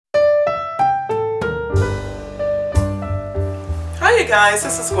Hey guys,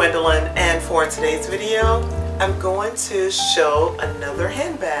 this is Gwendolyn, and for today's video, I'm going to show another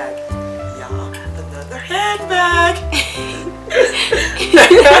handbag. Y'all, another handbag.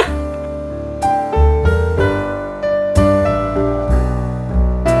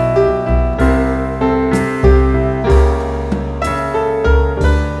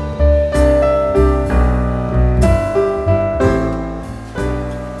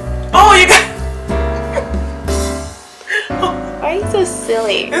 Oh, you got. Why are you so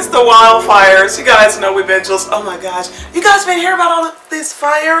silly? It's the wildfires. You guys know we've been just, oh my gosh. You guys been hearing about all of these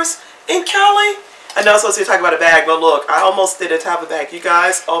fires in Cali? I know I'm supposed to be talking about a bag, but look, I almost did a type of bag. You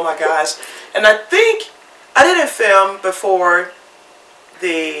guys, oh my gosh. And I think I didn't film before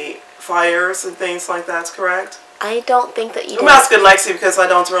the fires and things like that, correct? I don't think that you did. I'm asking Lexi because I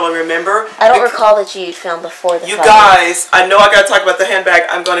don't really remember. I don't recall that you filmed before the You fire. guys, I know I got to talk about the handbag.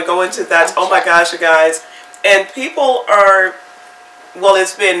 I'm going to go into that. Oh my gosh, you guys. And people are, well,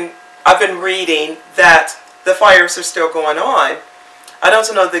 I've been reading that the fires are still going on. I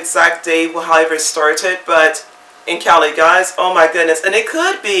don't know the exact date, however it started, but in Cali, guys, oh my goodness. And it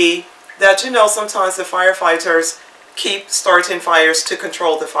could be that, you know, sometimes the firefighters keep starting fires to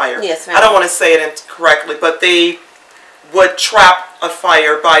control the fire. Yes, ma'am. I don't want to say it incorrectly, but they would trap a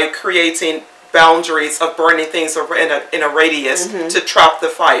fire by creating boundaries of burning things in a radius to trap the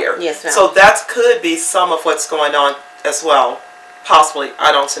fire. Yes, ma'am. So that could be some of what's going on as well. Possibly.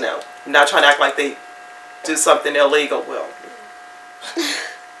 I don't know. I'm not trying to act like they do something illegal. Well,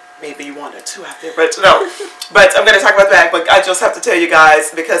 maybe you wanted to out there, but no. But I'm going to talk about that. But I just have to tell you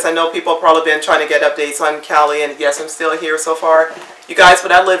guys, because I know people have probably been trying to get updates on Cali, and yes, I'm still here so far. You guys,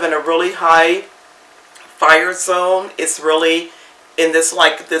 but I live in a really high fire zone. It's really in this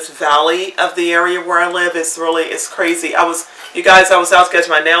this valley of the area where I live. It's crazy. You guys, I was out getting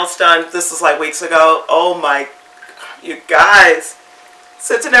my nails done. This was like weeks ago. Oh my, you guys,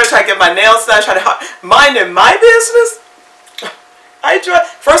 sitting there trying to get my nails done, trying to minding my business.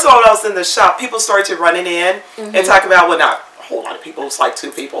 First of all, when I was in the shop, people started running in and talking about, well, not a whole lot of people, it was like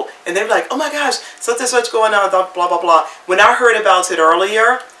 2 people, and they were like, oh my gosh, something's what's going on, blah blah blah. When I heard about it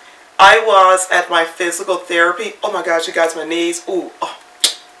earlier, I was at my physical therapy. Oh my gosh, you guys, my knees. Ooh, oh,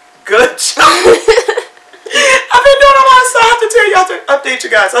 good job. I've been doing a lot of stuff. I have to tell you, I have to update you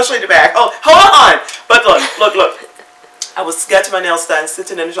guys. I'll show you the back. Oh, hold on. But look. I was getting my nails done,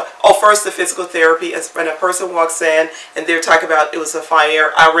 sitting in the shop. Oh, first the physical therapy, and a person walks in, and they're talking about it was a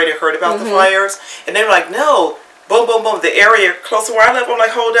fire. I already heard about the fires, and they were like, no, boom, boom, boom. The area close to where I live, I'm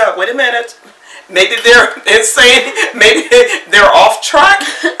like, hold up, wait a minute. Maybe they're insane. Maybe they're off track.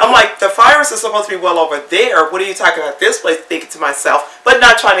 I'm like, the fires are supposed to be well over there. What are you talking about this place? Thinking to myself, but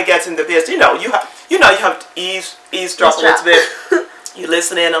not trying to get in the business. You know, you have to eavesdrop a little bit. You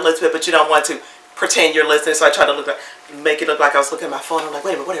listen in a little bit, but you don't want to pretend you're listening. So I try to make it look like I was looking at my phone. I'm like,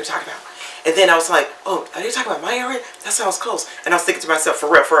 wait a minute, what are you talking about? And then I was like, oh, are you talking about my area? That sounds close. And I was thinking to myself, for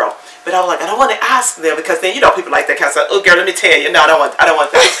real. But I was like, I don't want to ask them, because then, you know, people like that kind of stuff. Oh, girl, let me tell you. No, I don't want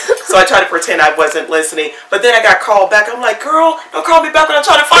that. So I tried to pretend I wasn't listening. But then I got called back. I'm like, girl, don't call me back when I'm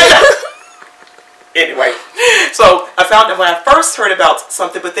trying to find out. Anyway, so I found that when I first heard about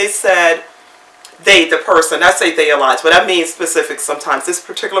something, but they said, the person, I say they a lot, but I mean specific sometimes. This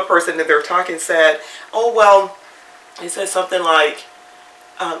particular person that they're talking said, oh, well, he said something like,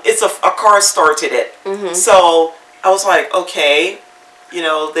 it's a car started it. So I was like, okay, you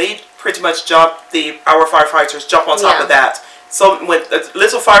know, they pretty much jumped, our firefighters jump on top of that. So when a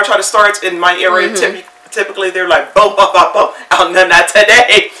little fire try to start in my area, typically they're like, boom, boom, boom, boom. Oh, no, not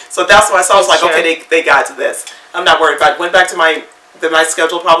today. So that's why I was like, okay, they got to this. I'm not worried about it. Went back to my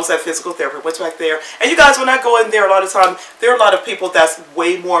scheduled problems at physical therapy. Went back there. And you guys, when I go in there, a lot of time, there are a lot of people that's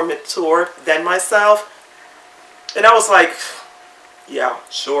way more mature than myself. And I was like, yeah,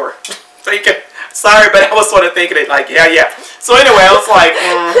 sure. Thinking, sorry, but I was sort of thinking it like, yeah. So anyway, I was like,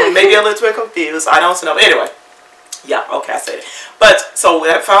 maybe a little bit confused. I don't know. Anyway, yeah, okay, I said it. But so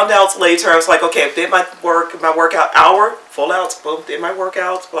I found out later. I was like, okay, I did my workout hour, full out, boom, did my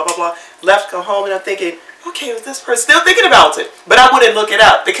workout, blah blah blah. Left, go home, and I'm thinking, okay, was this person still thinking about it? But I wouldn't look it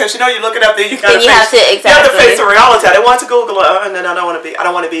up, because you know, you look it up, then you have to face the reality. I didn't want to Google it, and then I don't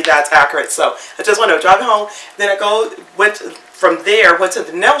want to be that accurate. So I just wanted to drive home. Then I went to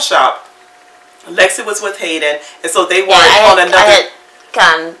the nail shop. Lexi was with Hayden, and so they were on another. I had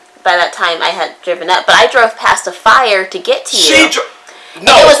gone by that time. I had driven up, but I drove past a fire to get to you. No,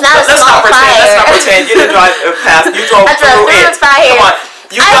 it was not a small fire. Let's not pretend. You didn't drive past. You drove through it. Fire. Come on.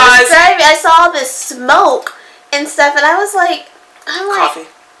 You guys. I was driving. I saw this smoke and stuff, and I was like, coffee.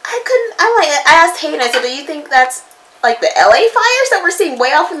 I asked Hayden. I said, "Do you think that's like the LA fires that we're seeing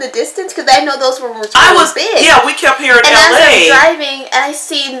way off in the distance? Because I know those were really big. Yeah, we kept hearing and LA. And as I'm driving, and I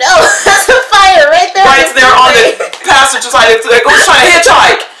see, no, that's a fire right there. Right there on the passenger side. It was trying to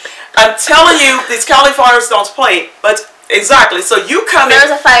hitchhike. I'm telling you, these Cali fires don't play. But exactly. So you coming. There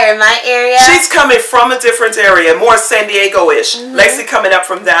was a fire in my area. She's coming from a different area, more San Diego-ish. Lexi coming up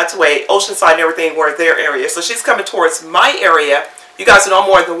from that way, Oceanside and everything were their area. So she's coming towards my area. You guys know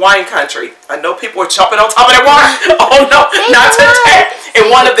more of the wine country. I know people are jumping on top of that wine. Oh no, not today.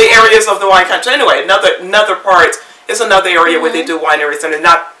 In one of the areas of the wine country. Anyway, another part is another area where they do wineries, and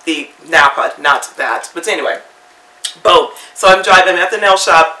not the Napa, not that. But anyway, boom. So I'm driving at the nail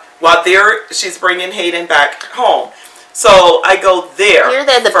shop while she's bringing Hayden back home. So I go there. You're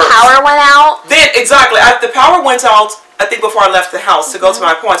there. The power went out. Then exactly, the power went out. I think before I left the house to go to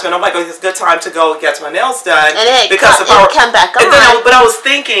my appointment, I'm like, oh, it's a good time to go get my nails done. And because the power come back on. And then but I was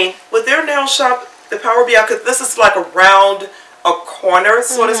thinking, would their nail shop, the power be out? Because this is like around a corner,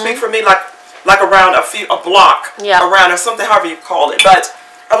 so to speak, for me, like around a block, around or something, however you call it. But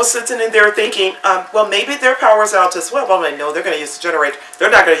I was sitting in there thinking, well, maybe their power's out as well. But I'm like, no, they're going to use the generator.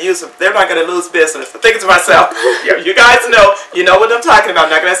 They're not going to use them. They're not going to lose business. I'm thinking to myself, you guys know, you know what I'm talking about.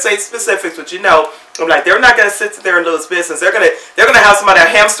 I'm not going to say specifics, but you know, I'm like, they're not going to sit there and lose business. They're going to have somebody, a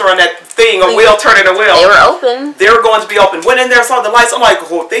hamster on that thing, a wheel turning a wheel. They were open. They were going to be open. Went in there, saw the lights. I'm like,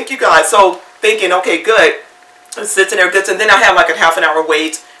 oh, thank you guys. So thinking, okay, good. I'm sitting there, and then I have like a half an hour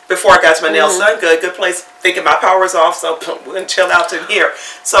wait before I got to my nails done. Good place. Thinking my power's off, so we're going to chill out in here.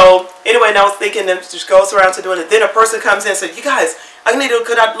 So anyway, and I was thinking, then just goes around to doing it. Then a person comes in and said, you guys,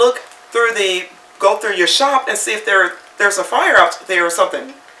 could I look through go through your shop and see if there's a fire out there or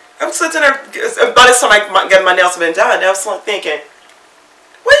something? I'm sitting there, by this time I get my nails have been done, and I was like thinking,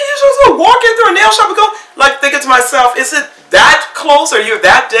 what are you just going to walk in through a nail shop and go, like thinking to myself, is it that close? Are you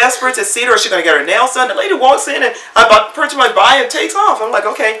that desperate to see her? Or is she going to get her nails done? The lady walks in and I pretty much buy and takes off. I'm like,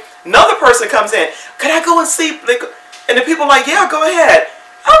 okay. Another person comes in. Could I go and see? And the people are like, yeah, go ahead.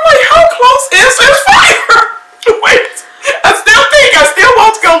 I'm like, how close is this fire? Wait. I still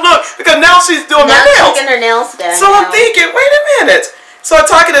want to go look because now she's doing my nails. She's getting her nails done. So I'm thinking, wait a minute. So I'm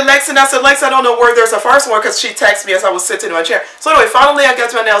talking to Lex and I said, Lex, I don't know where there's a fire somewhere because she texted me as I was sitting in my chair. So anyway, finally I got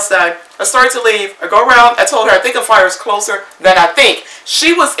to my nails done. I started to leave. I go around. I told her, I think the fire is closer than I think.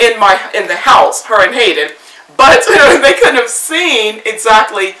 She was in the house, her and Hayden, but they couldn't have seen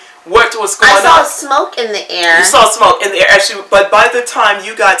exactly what was going on. I saw smoke in the air. You saw smoke in the air, actually, but by the time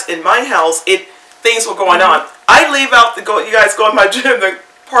you got in my house, things were going on. I leave out you guys go in my gym, the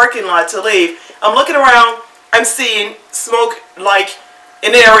parking lot to leave. I'm looking around. I'm seeing smoke like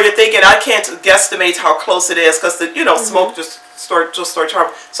in the area, thinking I can't guesstimate how close it is because smoke just start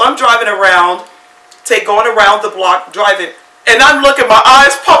traveling. So I'm driving around, going around the block, driving, and I'm looking, my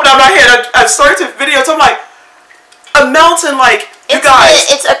eyes popping out of my head. I started to video, so I'm like, a mountain, like, you guys.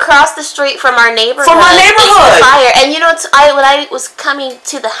 It's across the street from our neighborhood. From our neighborhood. It's fire. And when I was coming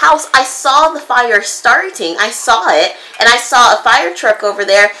to the house, I saw the fire starting. I saw it, and I saw a fire truck over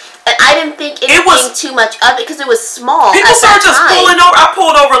there. And I didn't think anything too much of it because it was small. People started just pulling over. I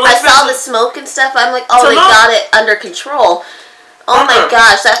pulled over. I saw the smoke and stuff. I'm like, oh, they got it under control. Oh my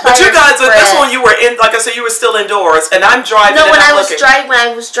gosh, that fire. But you guys, this one you were in, like I said, you were still indoors, and I'm driving. No, when I was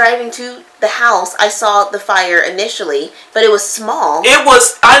driving to the house, I saw the fire initially, but it was small.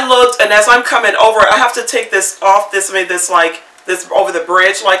 I looked, and as I'm coming over, I have to take this off. This over the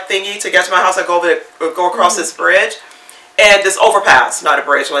bridge like thingy to get to my house. I go across this bridge. And this overpass, not a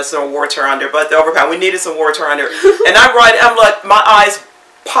bridge, unless there's some water under, but the overpass, we needed some water under. And I'm like, my eyes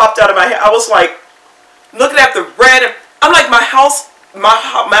popped out of my head. I was like, looking at the red. I'm like, my house,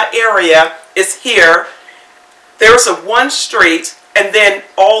 my area is here. There's one street, and then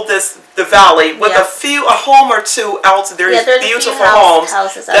all the valley with a home or two out there. Yeah, there's beautiful homes.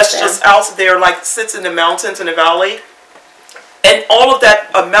 That's just out there, like sits in the mountains in the valley. And all of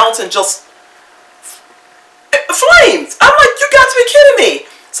that, a mountain just flames. I'm like, you got to be kidding me.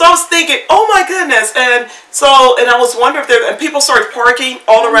 So I was thinking, oh my goodness. And I was wondering if people started parking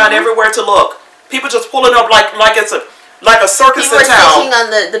all around everywhere to look. People just pulling up like it's a circus in town. People were sitting on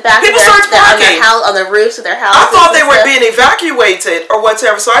the back of on the roofs of their houses. I thought they were being evacuated or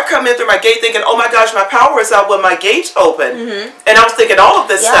whatever. So I come in through my gate thinking, oh my gosh, my power is out when my gate's open. And I was thinking all of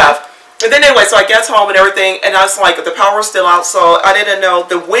this stuff. And then anyway, so I get home and everything, and I was like, the power's still out. So I didn't know.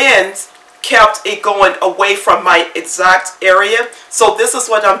 The winds kept it going away from my exact area. So this is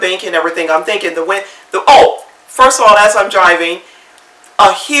what I'm thinking, everything. I'm thinking the wind, first of all, as I'm driving,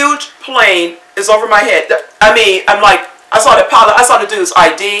 a huge plane is over my head. I mean, I'm like, I saw the pilot, I saw the dude's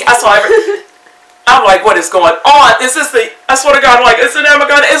ID, I saw everything. I'm like, what is going on? Is this the, I swear to God, I'm like, is it, oh my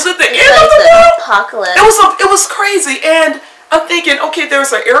God, is it the end of the world? Apocalypse. It was crazy. And I'm thinking, okay,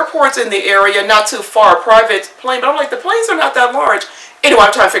 there's an airport in the area, not too far, a private plane. But I'm like, the planes are not that large. Anyway,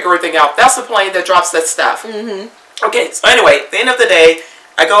 I'm trying to figure everything out. That's the plane that drops that stuff. Okay, so anyway, at the end of the day,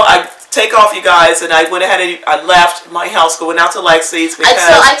 I take off, you guys, and I went ahead and I left my house, going out to Lexi's because...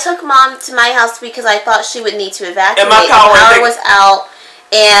 So I took Mom to my house because I thought she would need to evacuate. And my power was out.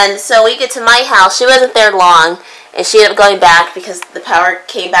 And so we get to my house. She wasn't there long. And she ended up going back because the power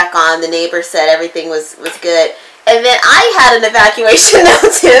came back on. The neighbor said everything was good. And then I had an evacuation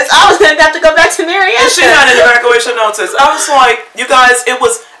notice. I was going to have to go back to Marietta. And she had an evacuation notice. I was like, you guys, it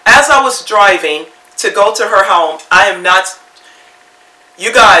was, as I was driving to go to her home, I am not...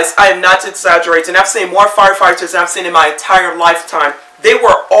 You guys, I am not exaggerating. I've seen more firefighters than I've seen in my entire lifetime. They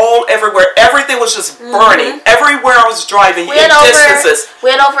were all everywhere. Everything was just burning. Everywhere I was driving, distances. We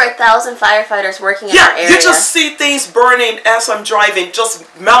had over 1,000 firefighters working in our area. You just see things burning as I'm driving. Just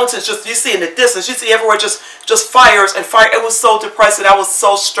mountains. Just you see in the distance. You see everywhere just fires and fire. It was so depressing. I was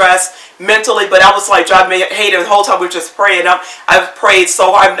so stressed mentally, but I was like driving me hating the whole time. We were just praying. I've prayed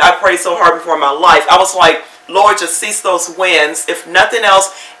so hard. I prayed so hard before in my life. I was like, Lord, just cease those winds, if nothing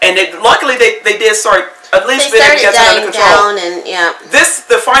else. And luckily, they did start at least being able to get under control. And yeah,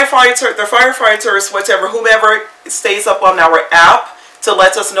 the firefighters, whatever, whomever stays up on our app to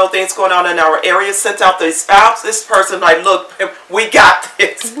let us know things going on in our area, sent out these apps. This person, like, look, we got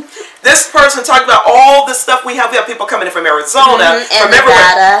this. This person talked about all the stuff we have. We have people coming in from Arizona, from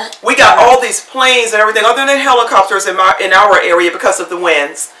everywhere. We got all these planes and everything, other than helicopters in our area because of the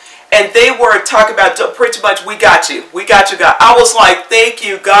winds. And they were talking about pretty much, we got you. We got you, God. I was like, thank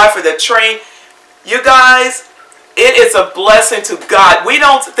you, God, for the train. You guys, it is a blessing to God. We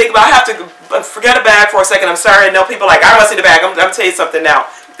don't think about, I have to forget a bag for a second. I'm sorry. I know people are like, I don't want to see the bag. I'm going to tell you something now.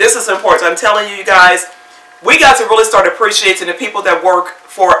 This is important. I'm telling you guys, we got to really start appreciating the people that work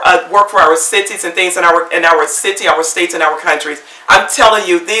for our cities and things in our city, our states, and our countries. I'm telling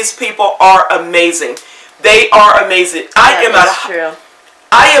you, these people are amazing. They are amazing.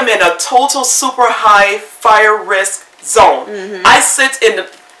 I am in a total super high fire risk zone. I sit in the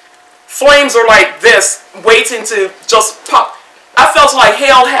flames are like this, waiting to just pop. I felt like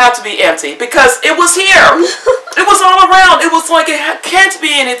hell had to be empty because it was here. It was all around. It was like it can't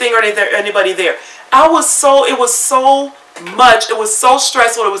be anything or anybody there. It was so much. It was so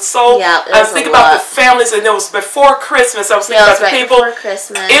stressful. It was so. Yeah, I was thinking about the families, and it was before Christmas. I was thinking about the people. Before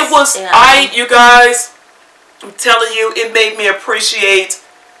Christmas. It was. Yeah. You guys, I'm telling you, it made me appreciate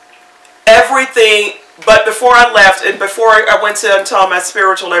everything. But before I left, and before I went to tell my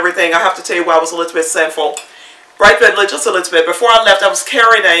spiritual everything, I have to tell you why I was a little bit sinful. Right, but just a little bit. Before I left, I was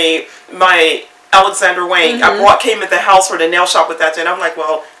carrying my Alexander Wang. I came in the house for the nail shop with that, and I'm like,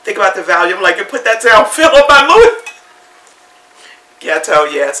 well, think about the value. I'm like, you put that down, fill up my Louis. Ghetto,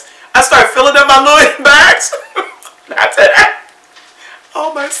 yes. I started filling up my Louis bags. Not that.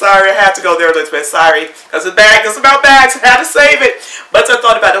 Oh my, sorry, I had to go there, Elizabeth. Sorry, because it's about bags. I had to save it. But I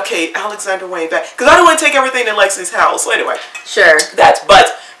thought about, okay, Alexander Wang bag, because I don't want to take everything in Lexi's house. So anyway, sure. But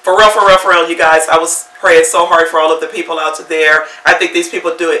for real, you guys, I was praying so hard for all of the people out there. I think these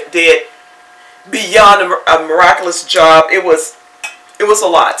people did beyond a miraculous job. It was a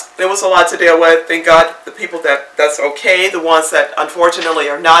lot. It was a lot to deal with. Thank God the people that's okay. The ones that unfortunately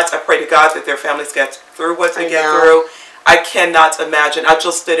are not, I pray to God that their families get through what they get through. I cannot imagine. I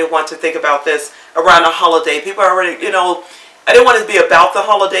just didn't want to think about this around a holiday. People are already, I didn't want it to be about the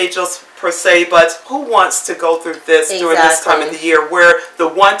holiday just per se, but who wants to go through this during this time of the year where the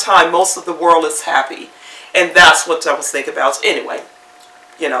one time most of the world is happy? And that's what I was thinking about. Anyway,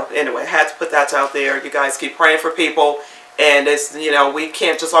 I had to put that out there. You guys keep praying for people. And it's, we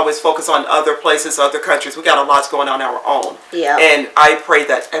can't just always focus on other places, other countries. We got a lot going on our own. Yeah. And I pray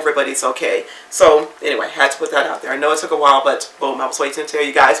that everybody's okay. So, anyway, had to put that out there. I know it took a while, but boom, I was waiting to tell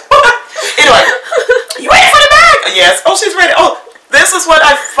you guys. Anyway, you ready for the bag? Yes. Oh, she's ready. Oh, this is what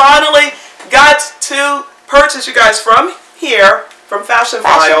I finally got to purchase, you guys, from here, from Fashion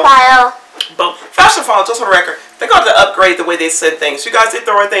File. Boom. Fashion File, just on the record. They're going to upgrade the way they send things. You guys, they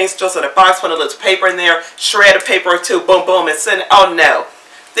throwing things just in a box, put a little paper in there, shred of paper or two, boom, boom, and send it. Oh, no.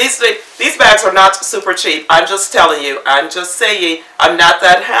 These bags are not super cheap. I'm just telling you. I'm just saying. I'm not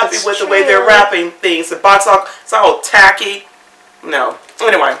that happy with the way they're wrapping things. The box is all tacky. No.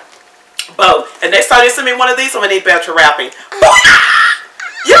 Anyway. Boom. And next time they send me one of these, I'm going to need better wrapping.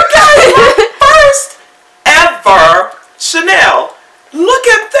 You guys, first ever Chanel. Look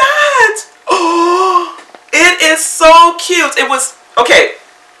at that. Oh. It is so cute. It was, okay,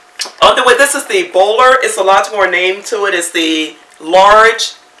 on the way, this is the bowler. It's a lot more name to it. It's the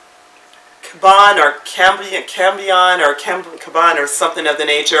large Caban or Cambion or Caban or something of the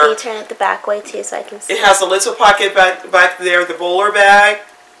nature. Can you turn it the back way too so I can see? It has a little pocket back there, the bowler bag.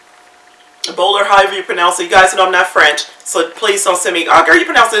 Bowler, however you pronounce it. You guys know I'm not French, so please don't send me, oh girl, you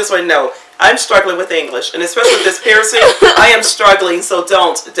pronounce it this way. No, I'm struggling with English, and especially with this piercing, I am struggling, so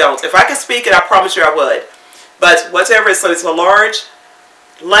don't. If I could speak it, I promise you I would. But whatever, so it's a large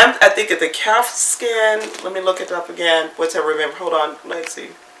lamp, I think at the calf skin, let me look it up again, whatever, remember, hold on, let's see.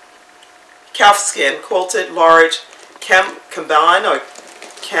 Calf skin, quilted, large, Camban or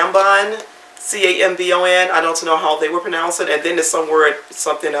Cambon, C-A-M-B-O-N. I don't know how they would pronounce it. And then there's some word,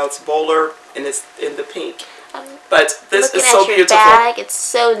 something else, bowler, and it's in the pink. But this is so beautiful. Bag. It's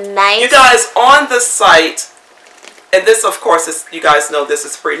so nice. You guys, on the site, and this, of course, is, you guys know this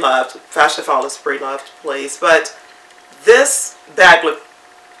is pre-loved. Fashionphile is pre-loved, please. But this bag,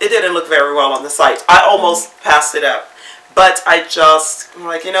 it didn't look very well on the site. I almost passed it up. But I'm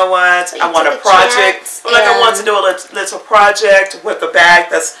like, you know what? So I want a project. Like, I want to do a little project with a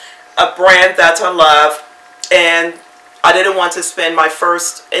bag that's a brand that I love. And I didn't want to spend my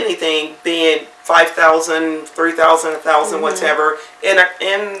first anything being $5,000, $3,000, $1,000, whatever.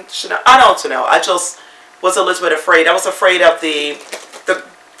 In Chanel. I don't know. I just was a little bit afraid. I was afraid of the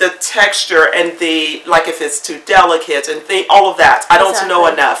texture and like if it's too delicate and all of that. I don't know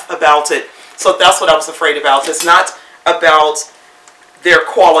enough about it. So that's what I was afraid about. It's not about their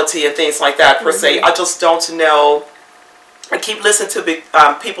quality and things like that per se. I just don't know. I keep listening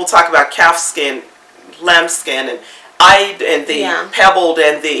to people talk about calf skin, lamb skin, and the pebbled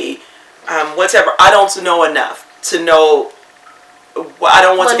and the whatever. I don't know enough to know. I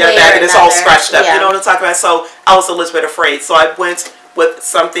don't want to get a bag and it's all scratched up. You know what I'm talking about? So I was a little bit afraid. So I went with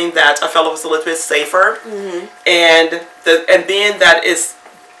something that I felt was a little bit safer, and being that is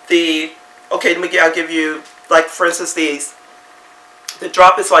okay. I'll give you, like, for instance, the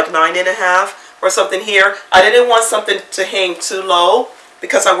drop is like 9.5 or something here. I didn't want something to hang too low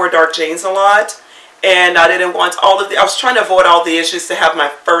because I wear dark jeans a lot, and I didn't want I was trying to avoid all the issues to have my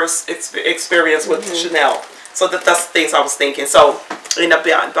first experience with Chanel. So that's the things I was thinking. So I ended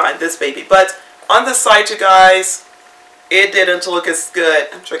up buying this baby. But on the site, you guys, it didn't look as good.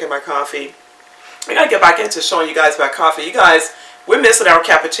 I'm drinking my coffee. I gotta get back into showing you guys about coffee. You guys, we're missing our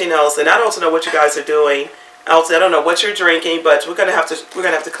cappuccinos, and I don't know what you guys are doing. I don't know what you're drinking, but we're gonna have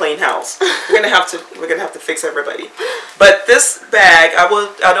to clean house. We're gonna have to fix everybody. But this bag,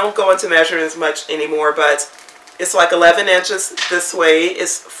 I don't go into measurements much anymore, but it's like 11 inches this way.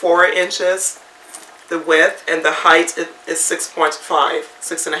 It's 4 inches the width, and the height is 6.5,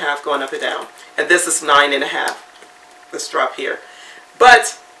 6.5 going up and down. And this is 9.5. This drop here.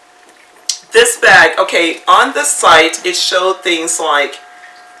 But this bag, okay, on the site it showed things like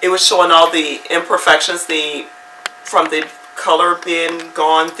it was showing all the imperfections, from the color being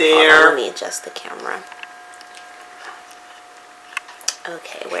gone there. Let me adjust the camera.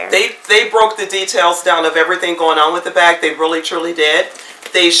 Okay, where? They broke the details down of everything going on with the bag. They really truly did.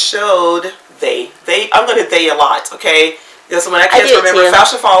 They showed I'm going to they a lot, okay? Because when I can't remember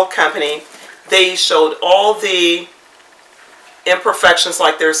Fashionphile Company, they showed all the imperfections,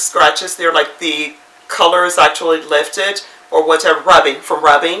 like there's scratches there, like the color is actually lifted or whatever, from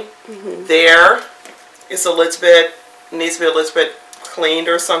rubbing. There is a little bit, needs to be a little bit cleaned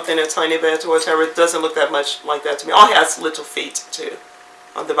or something, a tiny bit or whatever. It doesn't look that much like that to me. Oh, it has little feet too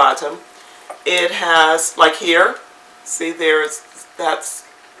on the bottom. It has, like here, see that's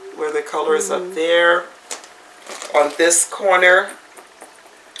where the color is up there. On this corner,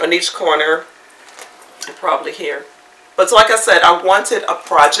 on each corner, and probably here. But so like I said, I wanted a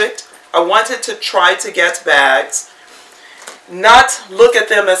project. I wanted to try to get bags, not look at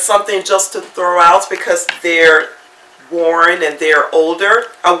them as something just to throw out because they're worn and they're older.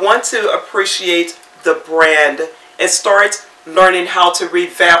 I want to appreciate the brand and start learning how to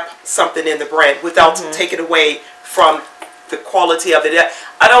revamp something in the brand without taking away from the quality of it.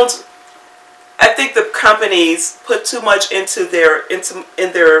 I think the companies put too much into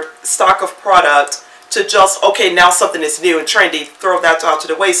their stock of product to just, okay, now something is new and trendy, throw that out to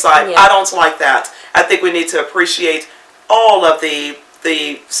the wayside. I don't like that. I think we need to appreciate all of the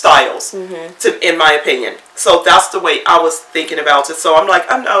styles, in my opinion. So that's the way I was thinking about it. So I'm like,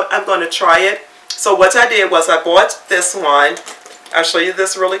 I'm going to try it. So what I did was I bought this one. I'll show you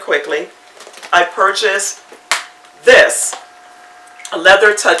this really quickly. I purchased this, a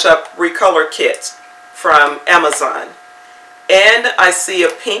leather touch-up recolor kit from Amazon. And I see a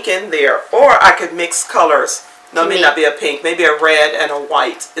pink in there. Or I could mix colors. No, it may not be a pink. Maybe a red and a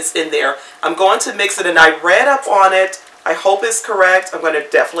white. It's in there. I'm going to mix it, and I read up on it. I hope it's correct. I'm going to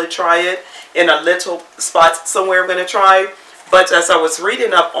definitely try it in a little spot somewhere I'm going to try. But as I was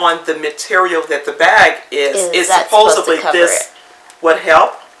reading up on the material that the bag is that supposedly supposed to cover this would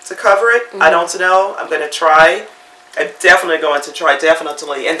help to cover it. I don't know. I'm going to try. I'm definitely going to try,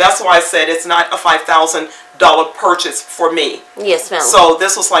 definitely. And that's why I said it's not a $5,000 purchase for me. Yes, ma'am. So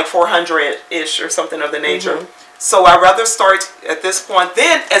this was like 400-ish or something of the nature. So I'd rather start at this point.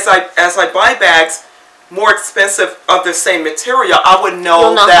 Then as I buy bags more expensive of the same material, I would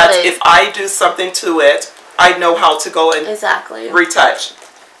know that if I do something to it, I know how to go and retouch.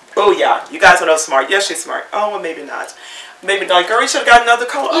 Oh yeah, you guys are no smart. Yes, she's smart. Oh, well, maybe not. Maybe not. Girl, you should have got another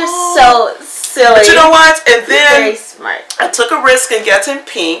color. You're so silly. But you know what? And then very smart. I took a risk in getting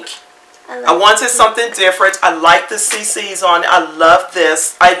pink. I wanted something different. I like the CCs on it. I love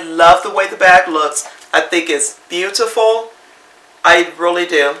this. I love the way the bag looks. I think it's beautiful. I really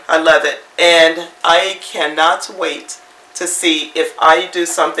do. I love it. And I cannot wait to see if I do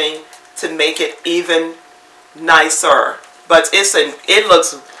something to make it even nicer. But it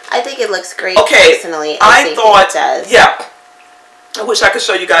looks... I think it looks great, okay, personally. I thought, it does. Yeah. I wish I could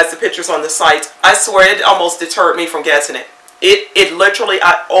show you guys the pictures on the site. I swear it almost deterred me from getting it. It literally,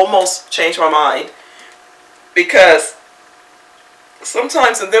 I almost changed my mind. Because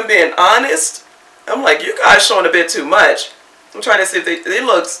sometimes in them being honest, I'm like, you guys showing a bit too much. I'm trying to see if it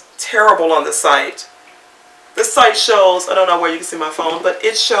looks terrible on the site. The site shows, I don't know where you can see my phone, but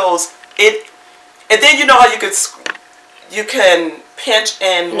it shows it. And then you know how you can pinch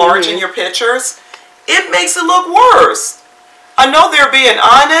and enlarge in your pictures. It makes it look worse. I know they're being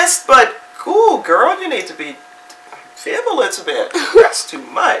honest, but cool, girl, you need to be fib a little bit. That's too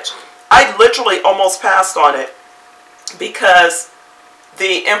much. I literally almost passed on it because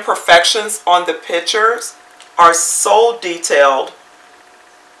the imperfections on the pictures are so detailed.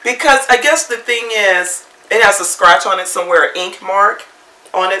 Because I guess the thing is, it has a scratch on it somewhere, an ink mark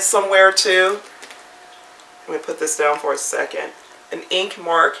on it somewhere too. Let me put this down for a second. An ink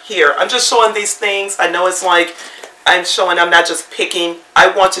mark here. I'm just showing these things. I know it's like I'm showing, I'm not just picking. I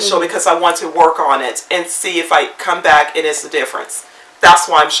want to show because I want to work on it and see if I come back and it's the difference. That's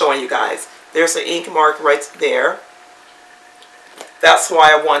why I'm showing you guys. There's an ink mark right there. That's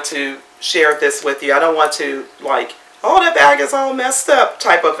why I want to share this with you. I don't want to like, oh, that bag is all messed up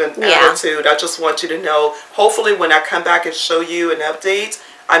type of an attitude. I just want you to know, hopefully when I come back and show you an update,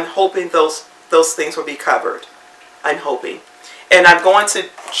 I'm hoping those things will be covered. I'm hoping. And I'm going to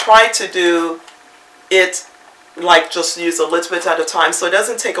try to do it like just use a little bit at a time so it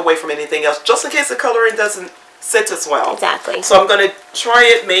doesn't take away from anything else, just in case the coloring doesn't sit as well. Exactly. So I'm going to try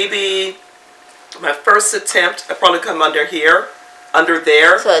it maybe my first attempt. I probably come under here, under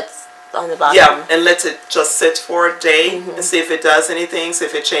there. So it's on the bottom. Yeah, and let it just sit for a day and see if it does anything, see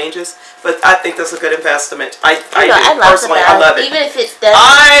if it changes. But I think that's a good investment. I personally, I love it. Even if it doesn't.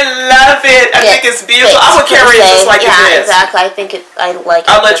 I love it. I think it's beautiful. I would carry it just like it is. Yeah, exactly. I think I like it.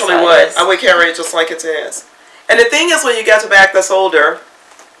 I literally would. I would carry it just like it is. And the thing is, when you get a bag that's older,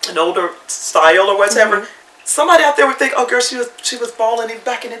 an older style or whatever, somebody out there would think, oh, girl, she was balling even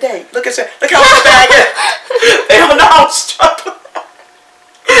back in the day. Look at her. Look how the bag is. They don't know how struggling.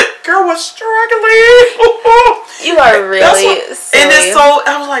 Girl was struggling. You are really silly. And it's so,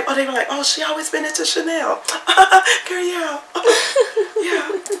 I was like, oh, they were like, oh, she always been into Chanel. Girl, yeah,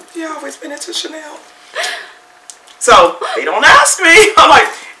 always been into Chanel. So, they don't ask me. I'm like,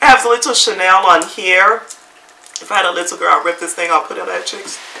 I have a little Chanel on here. If I had a little girl, I'd rip this thing, I'll put it on that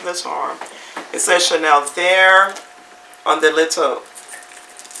chick's arm. It says Chanel there on the little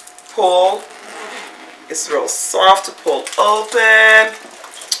pull. It's real soft to pull open.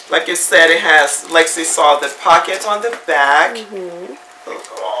 Like you said, it has, Lexi saw the pocket on the back.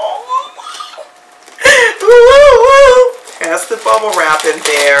 Has the bubble wrap in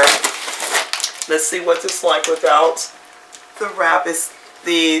there. Let's see what this is like without the wrap. It's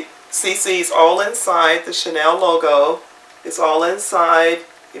the CC's all inside. The Chanel logo is all inside.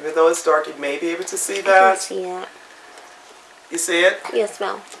 Even though it's dark, you may be able to see that. I can see it. You see it? Yes,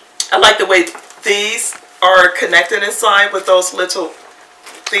 ma'am. I like the way these are connected inside with those little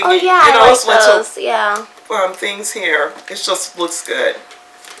thingy, oh yeah, you know, I like those. Yeah. Things here. It just looks good.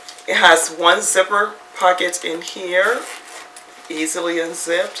 It has one zipper pocket in here, easily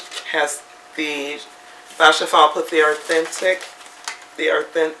unzipped. Has the fashion file. Put the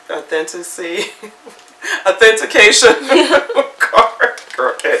authentication card.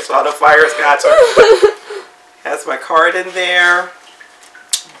 Girl, catch all the fires, got her. Has my card in there.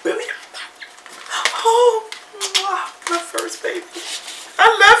 Oh, my first baby. I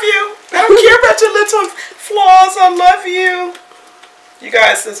love you. I don't care about your little flaws. I love you. You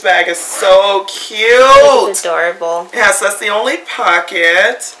guys, this bag is so cute. It's adorable. Yes, that's the only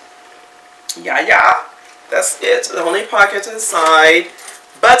pocket. Yeah. That's it. The only pocket inside.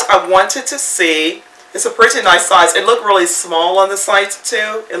 But I wanted to see. It's a pretty nice size. It looked really small on the sides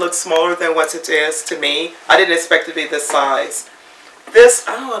too. It looks smaller than what it is to me. I didn't expect it to be this size. This,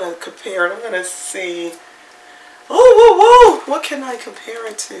 I don't want to compare it. I'm going to see. Oh, whoa, whoa. What can I compare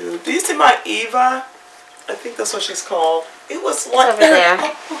it to? Do you see my Eva? I think that's what she's called. It was like over there.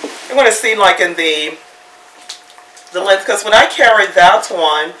 I want to see like in the length, because when I carried that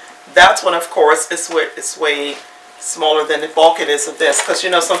one of course is way smaller than the bulk it is of this, because you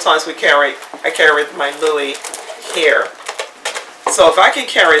know sometimes I carry my Louis here. So if I can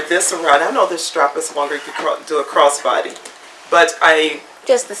carry this around, I know this strap is longer, you can do a crossbody, but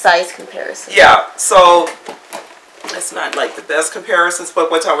just the size comparison. Yeah, so it's not like the best comparisons, but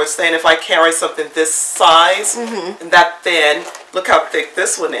what I was saying, if I carry something this size and that thin, look how thick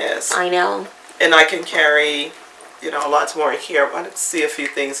this one is. I know. And I can carry, you know, lots more here. I want to see a few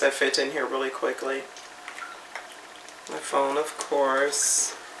things that fit in here really quickly. My phone, of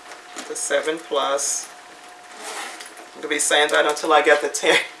course. The 7 Plus. I'm going to be saying that until I get the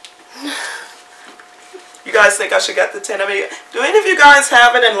 10. You guys think I should get the 10? I mean, do any of you guys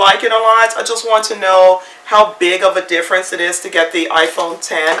have it and like it a lot? I just want to know how big of a difference it is to get the iPhone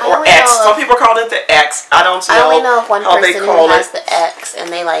 10 or X. Some people call it the X. I don't know. I only know of one person who has the X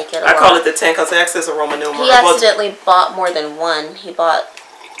and they like it a lot. I call it the 10 because X is a Roman numeral. He accidentally bought more than one. He bought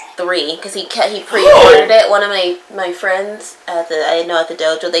 3 because he pre-ordered it. One of my friends at the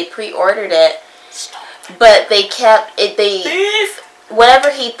dojo, they pre-ordered it, but they kept it.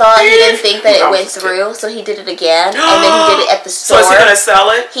 Whatever he thought, he didn't think that it went through, so he did it again, and then he did it at the store. So is he gonna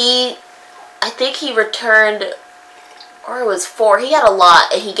sell it? I think he returned, or it was 4. He had a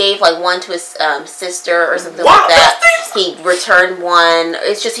lot, and he gave like 1 to his sister or something like that. He returned 1.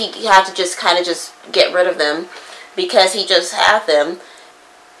 It's just he had to just kind of just get rid of them because he just had them.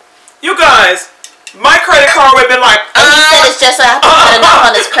 You guys. My credit card would have been like, and he said it's just so happened I had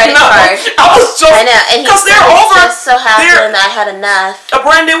enough on his credit card. I was just, I know, and he said it's just so happened I had enough. A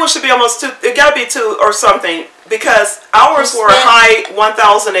brand new one should be almost 2. It gotta be 2 or something because ours were high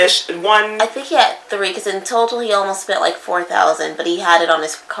 1,000-ish. I think he had 3 because in total he almost spent like 4,000, but he had it on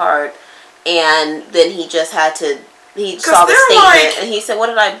his card, and then he just had to. He saw the statement and he said, "What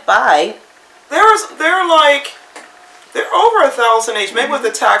did I buy?" They're over 1,000 each, maybe with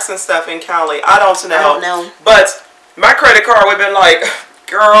the tax and stuff in Cali. I don't know. I don't know. But my credit card would have been like,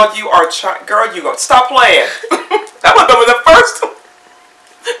 girl, you go stop playing. That would have been the first.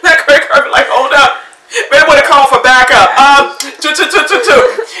 That credit card would be like, hold up. Maybe would have called for backup.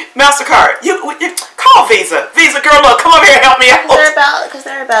 MasterCard. You call Visa. Visa, girl, look, come over here and help me out. Because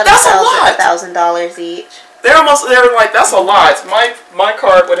they're about $1,000 each. They're like, that's a lot. My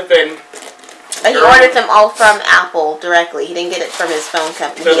card would have been. He ordered them all from Apple directly. He didn't get it from his phone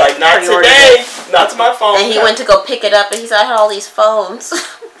company. They're like, not today. Not to my phone. And he went to go pick it up, and he said, I had all these phones.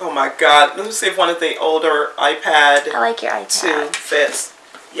 Oh my God. Let me see if one of the older iPad. I like your iPad. 2 fits.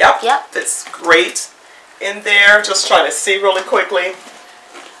 Yep. Fits great in there. Just trying to see really quickly.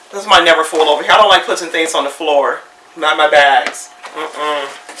 This is my never full over here. I don't like putting things on the floor. Not my bags.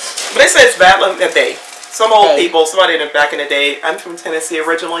 But they say it's bad. Some old people, somebody back in the day, I'm from Tennessee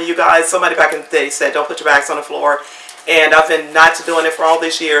originally, you guys, somebody back in the day said don't put your bags on the floor, and I've been not doing it for all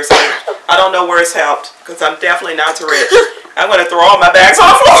these years, and I don't know where it's helped, because I'm definitely not too rich. I'm going to throw all my bags on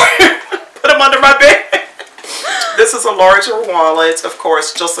the floor, put them under my bed. This is a larger wallet, of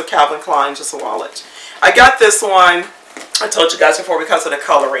course, just a Calvin Klein, just a wallet. I got this one, I told you guys before, because of the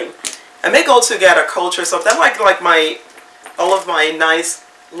coloring. And they go together, culture, so I like all of my nice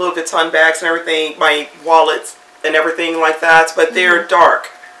Louis Vuitton bags and everything, my wallets and everything like that, but they're dark.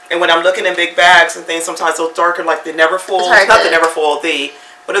 And when I'm looking in big bags and things, sometimes those darker, like the Neverfull, not the Neverfull,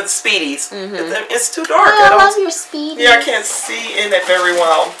 what are the Speedies? It's too dark. Oh, I love your Speedies. Yeah, I can't see in it very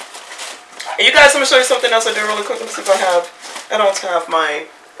well. And you guys, let me show you something else I do really quick. Let me see if I don't have my,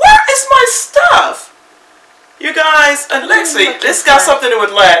 where is my stuff? You guys, and Lexi, this got something to do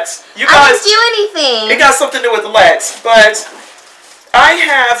with Lex. You guys, I didn't do anything. It got something to do with Lex, but I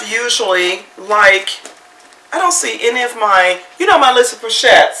have usually, like, I don't see any of my, my list of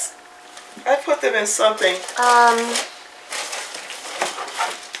pochettes. I put them in something.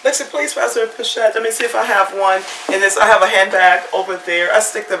 Lexi, please pass me a pochette. Let me see if I have one. And I have a handbag over there. I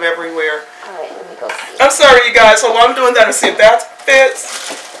stick them everywhere. Alright, let me go see. I'm sorry, you guys. So while I'm doing that, I see if that fits.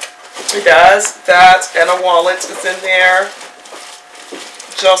 It does. That and a wallet is in there.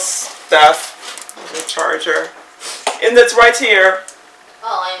 Just stuff. The charger. And it's right here.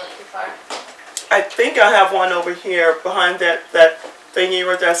 Oh, I went too far. I think I have one over here behind that thingy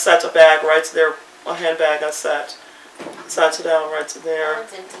where I set a bag right there. A handbag I set. Set it down right to there. Oh,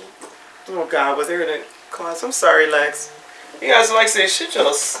 it's empty. Oh God, was there Class. I'm sorry, Lex. You guys, Lexi, she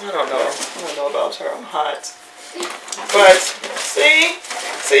just, I don't know about her. I'm hot. But, see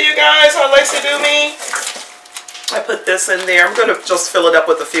you guys how Lexi do me? I put this in there. I'm going to just fill it up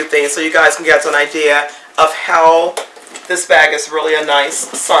with a few things so you guys can get an idea of how this bag is really a nice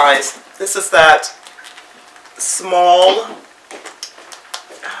size. This is that small,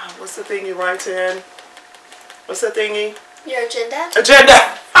 what's the thing you write in? What's that thingy? Your agenda?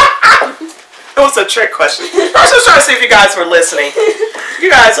 Agenda. It was a trick question. I was just trying to see if you guys were listening.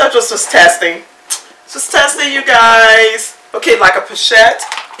 You guys, I just was testing. Just testing you guys. Okay, like a pochette.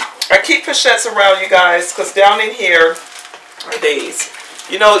 I keep pochettes around, you guys, because down in here are these.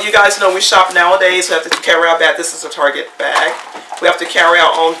 You know, you guys know we shop nowadays. We have to carry our bag. This is a Target bag. We have to carry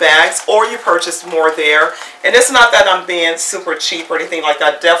our own bags, or you purchase more there. And it's not that I'm being super cheap or anything like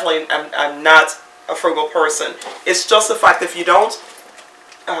that. Definitely, I'm not a frugal person. It's just the fact that if you don't,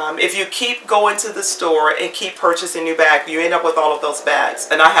 if you keep going to the store and keep purchasing new bags, you end up with all of those bags.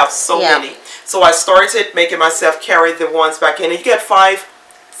 And I have so many. So I started making myself carry the ones back in. And you get 5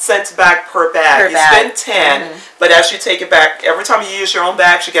 cents back per bag. You spend 10, but as you take it back, every time you use your own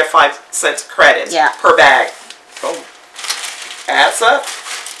bags, you get 5 cents credit per bag. Boom. Adds up.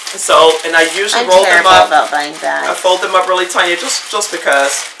 So, and I usually roll them up. About buying bags. I fold them up really tiny just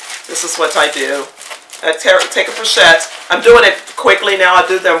because this is what I do. I take a pochette. I'm doing it quickly now. I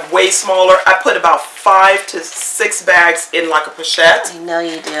do them way smaller. I put about 5 to 6 bags in like a pochette. I know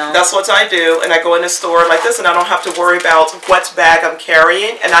you do. That's what I do. And I go in the store like this, and I don't have to worry about what bag I'm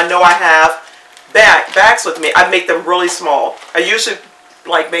carrying. And I know I have bags with me. I make them really small. I usually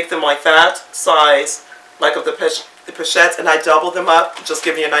like make them like that size, like of the pochettes, and I double them up. Just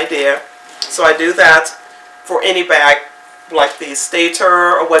give you an idea. So I do that for any bag, like the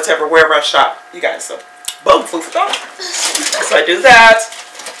Stater or whatever, wherever I shop. You guys, so boom, food for thought. So I do that.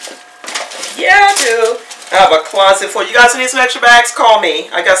 Yeah, I do. I have a closet for you guys. Need some extra bags? Call me.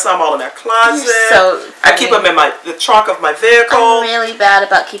 I got some all in that closet. I keep them in the trunk of my vehicle. I'm really bad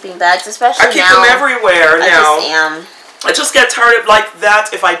about keeping bags, especially now. I keep them everywhere now. I just am. I just get tired of like that.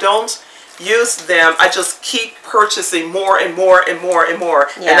 If I don't use them, I just keep purchasing more and more and more and more.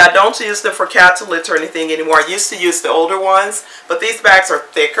 And I don't use them for cat litter or anything anymore. I used to use the older ones, but these bags are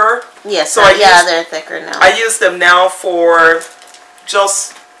thicker. Yes, so they're thicker now. I use them now for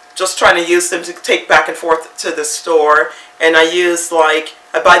just trying to use them to take back and forth to the store. And I use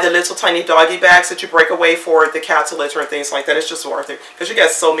I buy the little tiny doggy bags that you break away for the cat litter and things like that. It's just worth it because you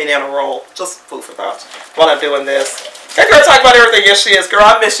get so many in a roll. Just food for thought while I'm doing this. That girl talk about everything. Yes, she is. Girl,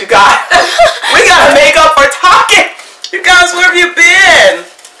 I miss you guys. We got to make up for talking. You guys, where have you been?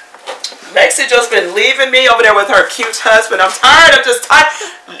 Maxie just been leaving me over there with her cute husband. I'm tired. I'm just tired.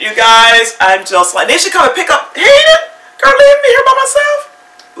 You guys, I'm just like, then she come and pick up Hayden. Girl, leave me here by myself.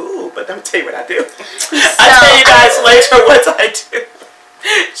 Ooh, but let me tell you what I do. I'll tell you guys later what I do.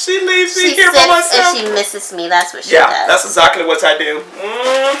 She leaves me here by myself. If she misses me, that's what she does. Yeah, that's exactly what I do.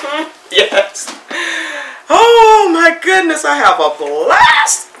 Yes. Oh my goodness, I have a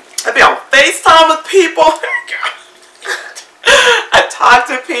blast. I be on FaceTime with people. I talk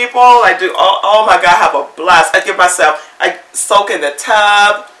to people. I do, oh my God, I have a blast. I soak in the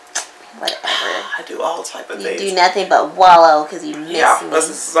tub. Whatever. I do all type of things. You do nothing but wallow because you miss me. Yeah, that's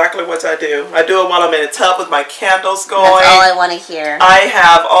exactly what I do. I do it while I'm in the tub with my candles going. That's all I want to hear. I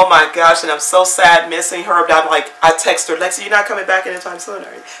have, oh my gosh, and I'm so sad missing her. But I text her, Lexi, you're not coming back anytime soon,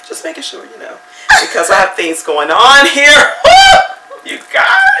 are you? Just making sure, you know. Because I have things going on here. You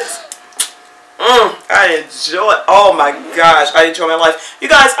guys. I enjoy it. Oh my gosh, I enjoy my life. You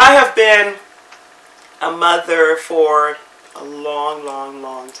guys, I have been a mother for a long, long,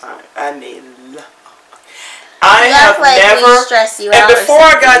 long time. I mean, I have never, stress you and out before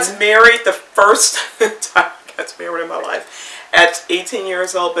I got married, the first time I got married in my life, at 18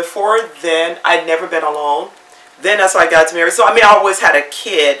 years old, before then, I'd never been alone. Then as I got married, so I mean, I always had a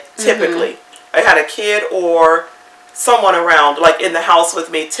kid, typically. I had a kid or someone around, like in the house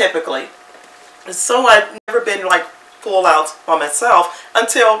with me, typically. And so I'd never been like full out by myself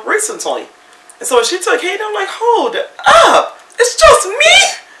until recently. And so when she took Hayden, I'm like, hold up, it's just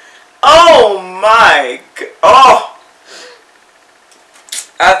me? Oh my God. Oh.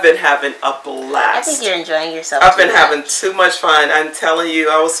 I've been having a blast. I think you're enjoying yourself. I've been having too much fun. I'm telling you,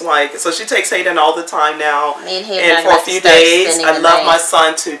 I was like, so she takes Hayden all the time now. Me and Hayden and for a few days, I love my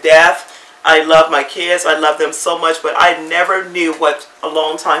son to death. I love my kids. I love them so much, but I never knew what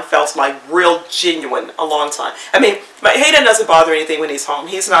alone time felt like, real genuine alone time. I mean, Hayden doesn't bother anything when he's home.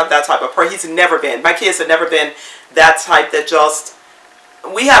 He's not that type of person. He's never been. My kids have never been that type that just,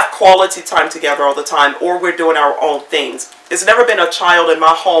 we have quality time together all the time, or we're doing our own things. It's never been a child in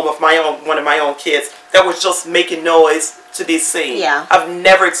my home of my own, one of my own kids that was just making noise to be seen. Yeah. I've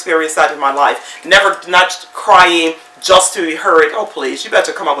never experienced that in my life. Never, not crying just to be heard. Oh, please, you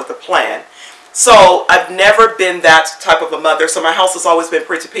better come up with a plan. So I've never been that type of a mother. So my house has always been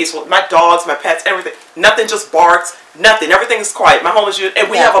pretty peaceful. My dogs, my pets, everything. Nothing just barks. Nothing. Everything's quiet. My home is, and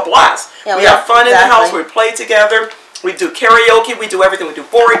we have a blast. Yeah, we have fun in the house. We play together. We do karaoke. We do everything. We do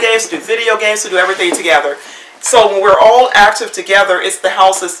board games. We do video games. We do everything together. So when we're all active together, it's the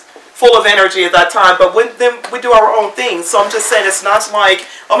house is full of energy at that time. But when then we do our own things. So I'm just saying, it's not like,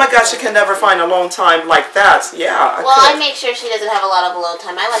 oh my gosh, you can never find a alone time like that. Yeah. I make sure she doesn't have a lot of alone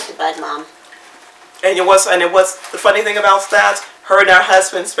time. I like to bug Mom. And it was the funny thing about that, her and her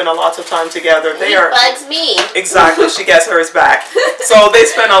husband spend a lot of time together. He bugs me. Exactly. She gets hers back. So they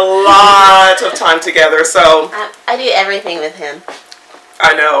spend a lot of time together. So I do everything with him.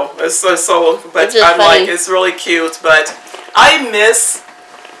 I know. It's so but I'm like, it's really cute. But I miss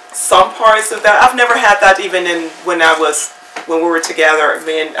some parts of that. I've never had that even when we were together,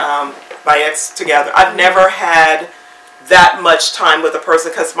 me and my ex together. I've never had that much time with a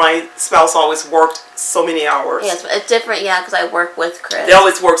person because my spouse always worked so many hours. Yes, it's different, yeah, because I work with Chris. They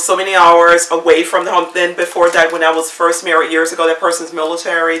always work so many hours away from the home. Then before that, when I was first married years ago, that person's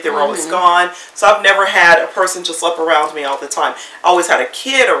military. They were always gone. So I've never had a person just up around me all the time. I always had a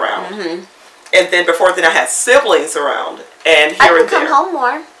kid around. And then before then, I had siblings around. And here and there. I can come home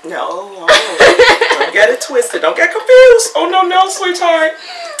more. No, don't get it twisted. Don't get confused. Oh, no, sweetheart.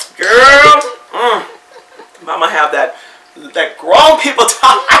 Girl, Mama have that grown people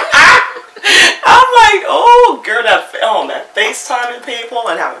talk. I'm like, oh, girl, that FaceTiming people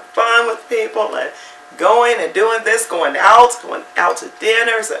and having fun with people and going and doing this, going out to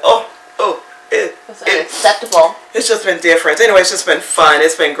dinners. It's unacceptable. It's just been different. Anyway, it's just been fun.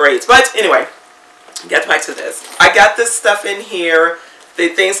 It's been great. But anyway, get back to this. I got this stuff in here, the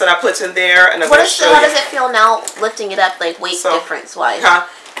things that I put in there, and how does it feel now lifting it up, like weight difference wise?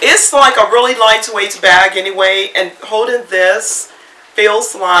 It's like a really lightweight bag anyway, and holding this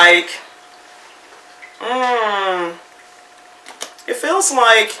feels like, it feels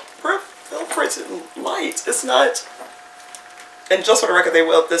like pretty light. It's not, and just for the record,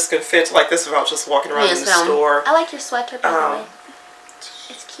 this can fit like this if I was just walking around in the store. I like your sweater, by the way.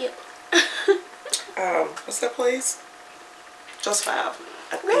 It's cute. What's that place? Just Fab.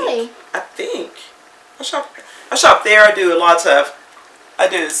 Really? I think. I shop there. I do lots of. I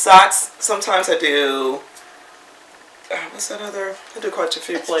do socks. Sometimes I do. What's that other? I do quite a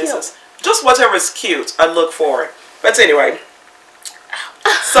few places. Cute. Just whatever is cute, I look for. But anyway.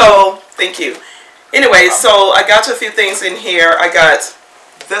 So thank you. Anyway, so I got a few things in here. I got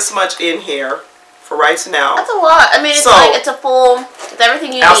this much in here for right now. That's a lot. I mean, it's a full. It's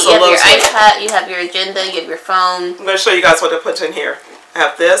everything you need. You have your iPad. You have your agenda. You have your phone. I'm going to show you guys what I put in here. I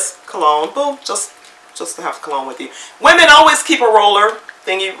have this cologne. Boom. Just to have cologne with you. Women always keep a roller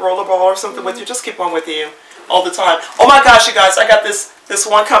ball or something with you. Just keep one with you all the time. Oh my gosh, you guys! I got this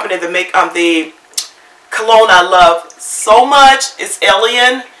one company that make the cologne I love so much. It's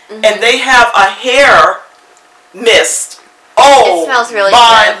Alien, and they have a hair mist. Oh, it smells really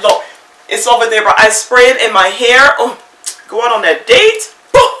my good. Lord. It's over there, but I spray it in my hair. Oh, go out on that date.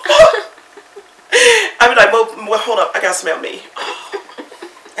 I'm like, well, hold up, I gotta smell me.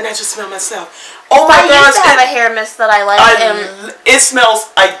 And I just smell myself. Oh my gosh! I used to have a hair mist that I like. It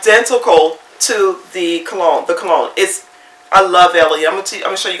smells identical to the cologne. I love Ellie. I'm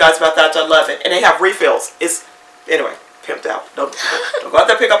gonna show you guys about that. I love it, and they have refills. Anyway, pimped out. Don't go out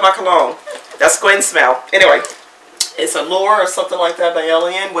there and pick up my cologne. That's going to smell. Anyway, it's a Lure or something like that by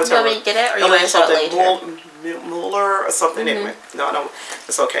Alien. You want me to get it, or you want to show it later? Mueller or something. Anyway, no,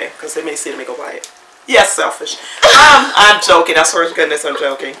 it's okay because they may see me go buy it. Yes, selfish. I'm joking. I swear to goodness, I'm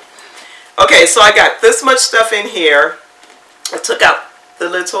joking. Okay, so I got this much stuff in here. I took out the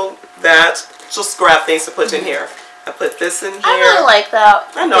little just grab things to put in here. I put this in here. I really like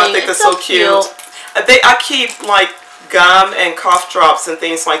that. I know. I think that's so cute. I keep like gum and cough drops and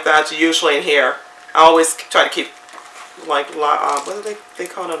things like that usually in here. I always try to keep like what do they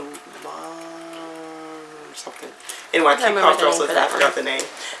call them? Something. Anyway, I keep cough drops with that. I forgot the name.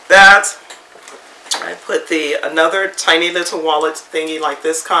 I put another tiny little wallet thingy like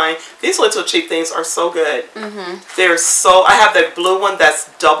this kind. These little cheap things are so good. They're so. I have that blue one that's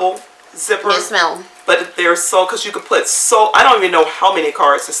double zipper. You smell. But they're so, because you could put I don't even know how many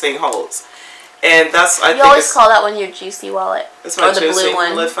cards this thing holds. And that's, I think always call that one your juicy wallet. It's my juicy, blue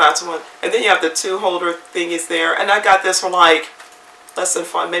one. Fat one. And then you have the 2 holder thingies there. And I got this for like less than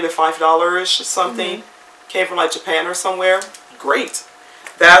maybe $5-ish or something. Came from like Japan or somewhere. Great.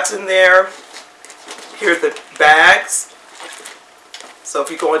 That's in there. Here are the bags. So if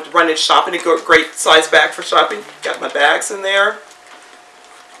you're going to run shopping, a great size bag for shopping. Got my bags in there.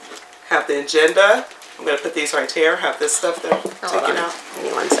 Have the agenda. I'm going to put these right here. Have this stuff there taken out. Give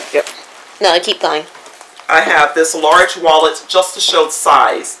me 1 second. Yep. No, keep going. I have this large wallet just to show the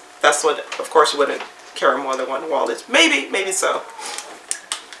size. That's what, of course, you wouldn't carry more than one wallet. Maybe so.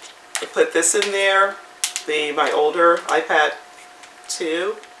 I put this in there. My older iPad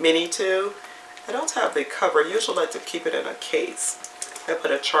 2, Mini 2. I don't have the cover. I usually like to keep it in a case. I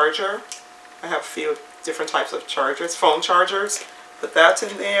put a charger. I have a few different types of chargers, phone chargers. Put that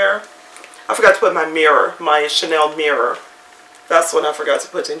in there. I forgot to put my mirror, my Chanel mirror. That's what I forgot to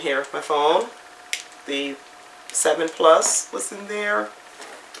put in here. My phone. The 7 Plus was in there.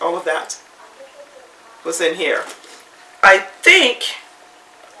 All of that was in here. I think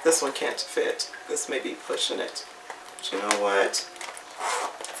this one can't fit. This may be pushing it. But you know what?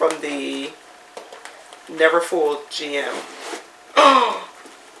 From the Neverfull GM. Oh!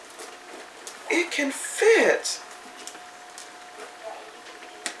 It can fit.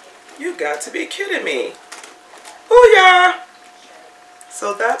 You got to be kidding me. Booyah!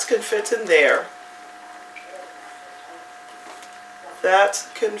 So that can fit in there. That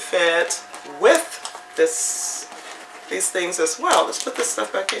can fit with these things as well. Let's put this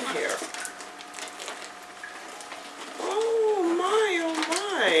stuff back in here. Oh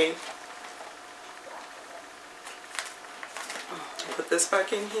my. Put this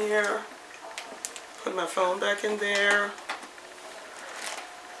back in here. Put my phone back in there.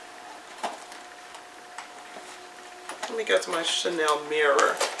 Let me get to my Chanel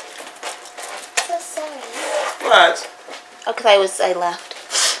mirror. So sorry. What? Oh, because I left.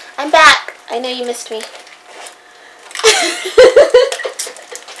 I'm back. I know you missed me.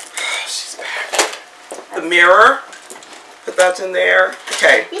 She's back. The mirror. Put that in there.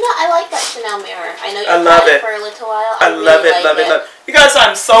 Okay. You know, I like that Chanel mirror. I know you've love had it for a little while. I really love it, like love it. You guys,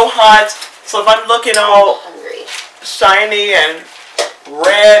 I'm so hot. So if I'm looking all hungry, shiny and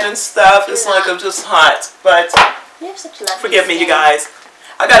red and stuff, it's like I'm just hot. But you have such lovely forgive me, skin. you guys.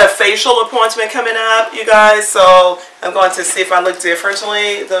 I got a facial appointment coming up, you guys, so I'm going to see if I look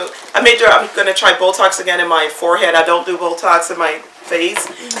differently. I'm going to try Botox again in my forehead. I don't do Botox in my face,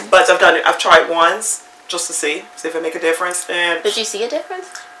 but I've tried once just to see if it make a difference. And did you see a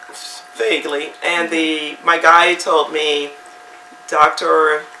difference? Vaguely. And my guy told me,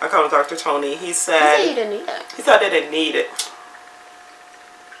 I call him Dr. Tony. He said you didn't need it. He thought I didn't need it.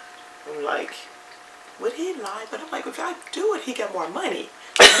 I'm like, would he lie? But I'm like, if I do it, he get more money.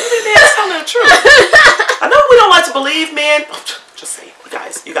 Maybe the man's telling the truth. I know we don't like to believe men. Just say,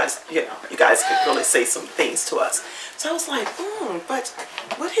 you guys could really say some things to us. So I was like, but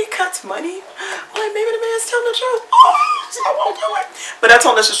would he cut money? Well, like, maybe the man's telling the truth. Oh, so I won't do it. But I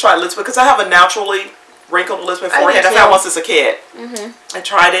told him, let's just try Elizabeth, because I have a naturally wrinkled Elizabeth forehead. I've had once as a kid. I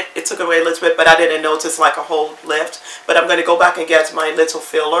tried it. It took away Elizabeth, but I didn't notice like a whole lift. But I'm going to go back and get my little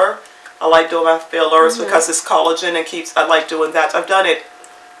filler. I like doing my fillers because it's collagen and I like doing that. I've done it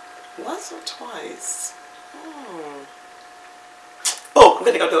once or twice. Oh, I'm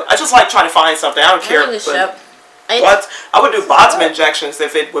going to go do it. I just like trying to find something. I don't care. But I would do bottom injections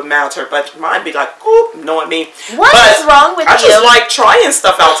if it would matter, but mine be like, oop, knowing me. What is wrong with you? I just like trying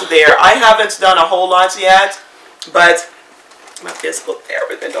stuff out there. I haven't done a whole lot yet, but my physical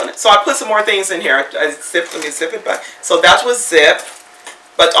therapist been doing it. So I put some more things in here. Let me zip it back. So that was zip,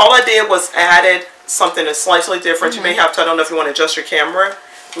 but all I did was added something that's slightly different. You may have to, I don't know if you want to adjust your camera,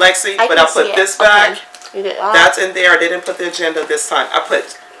 Lexi, but I put this back. Okay. That's in there. I didn't put the agenda this time. I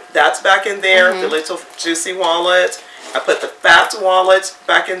put that's back in there, the little juicy wallet. I put the fat wallet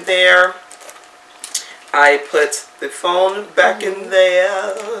back in there. I put the phone back in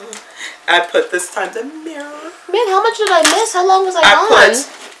there. I put this time the mirror. Man, how much did I miss? How long was I gone? I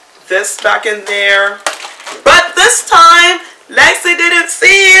put this back in there. But this time, Lexi didn't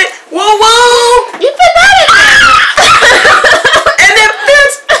see it. Whoa, whoa! You put that in there. And it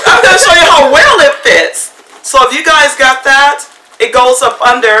fits. I'm going to show you how well it fits. So if you guys got that, it goes up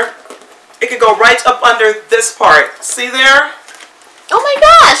under, it could go right up under this part. See there? Oh my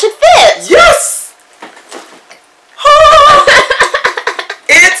gosh, it fits. Yes! Oh,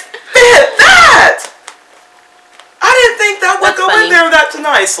 it fit that! I didn't think that would go in there that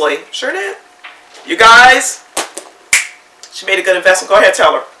nicely. Sure did. You guys, she made a good investment. Go ahead,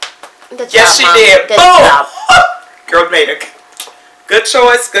 tell her. Good yes, job, she did. Good boom! Job. Girl made it. Good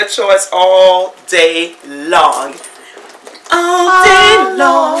choice all day long. All day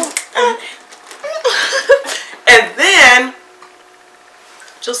long. And then,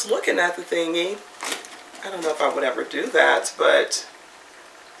 just looking at the thingy, I don't know if I would ever do that, but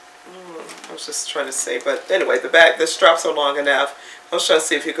I was just trying to say, but anyway, the straps are long enough. I was trying to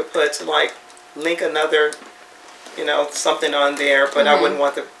see if you could put like link another, you know, something on there, but I wouldn't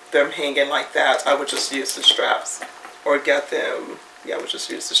want them hanging like that. I would just use the straps or get them. Yeah, I would just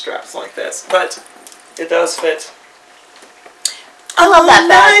use the straps like this, but it does fit. I love that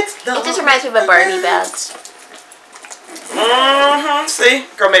bag. It just reminds me of a Barbie bag. See,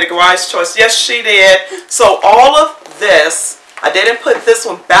 girl made a wise choice. Yes, she did. So all of this, I didn't put this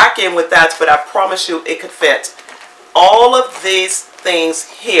one back in with that, but I promise you it could fit. All of these things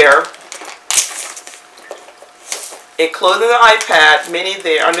here, including the iPad mini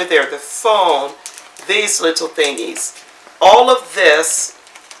there, under there, the phone, these little thingies. All of this,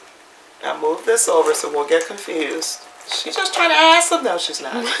 I'll move this over so we'll get confused. She's just trying to ask them. No, she's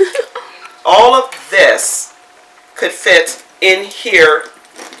not. All of this could fit in here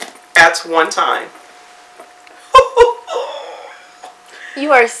at one time.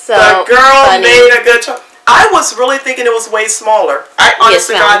 You are so The girl funny. made a good choice. I was really thinking it was way smaller. I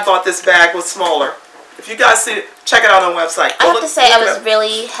honestly God thought this bag was smaller. If you guys see it, check it out on the website. I have to say, I was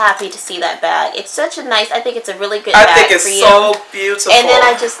really happy to see that bag. It's such a nice, I think it's a really good bag for you. I think it's so beautiful. And then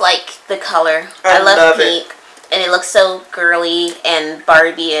I just like the color. I love pink. It. And it looks so girly and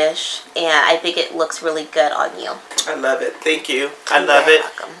Barbie-ish. And I think it looks really good on you. I love it. Thank you. I love it.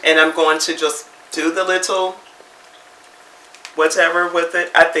 Welcome. And I'm going to just do the little whatever with it.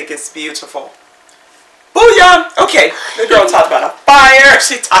 I think it's beautiful. Booyah! Okay, the girl talked about a fire.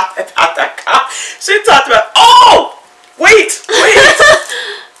 She talked about that. She talked about, oh! Wait!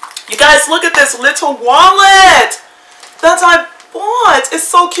 You guys, look at this little wallet that I bought. It's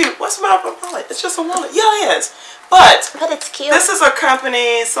so cute. What's the matter with a wallet? It's just a wallet. Yeah, it is. But it's cute. This is a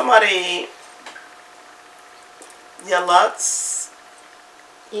company, somebody, Yalutz,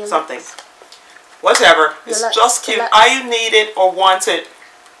 something. Whatever. It's just cute. I needed or wanted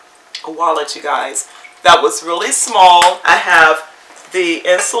a wallet, you guys. That was really small. I have the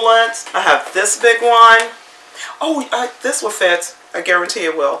Insolent. I have this big one. Oh, this will fit. I guarantee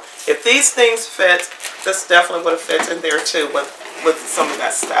it will. If these things fit, this definitely would have fit in there too with some of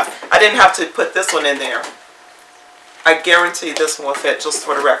that stuff. I didn't have to put this one in there. I guarantee this one will fit just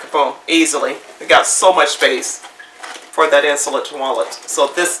for the record. Boom. Easily. We got so much space for that Insolent wallet. So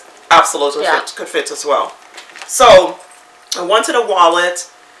this absolutely could fit as well. So I wanted a wallet.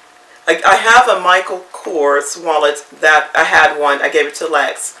 I have a Michael Kors wallet that I had one. I gave it to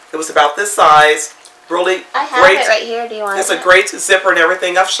Lex. It was about this size. Really I have great. It right here. Do you want it? It's a great zipper and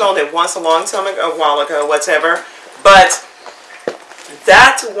everything. I've shown it once a long time ago, a while ago, whatever. But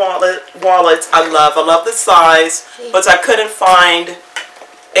that wallet I love. I love the size, but I couldn't find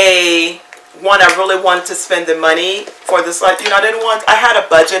a one I really wanted to spend the money for this. Like, you know, I had a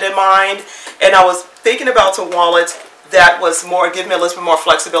budget in mind, and I was thinking about a wallet that was more, give me a little bit more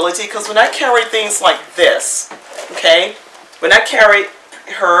flexibility, because when I carry things like this, okay, when I carry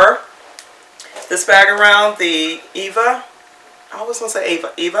this bag around, the Eva, I always want to say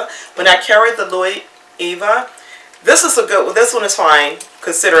Eva, when I carry the Louis Eva, this is a good one. This one is fine,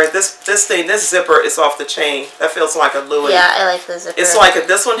 considering this zipper is off the chain. That feels like a Louis. Yeah, I like the zipper. It's like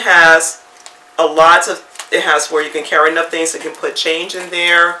this one has a lot of, it has where you can carry enough things, you can put change in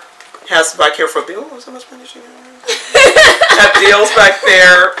there. It has back here for bills. Oh, so much money she got. Have deals back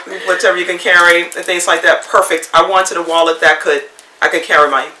there, whatever you can carry, and things like that. Perfect. I wanted a wallet that I could carry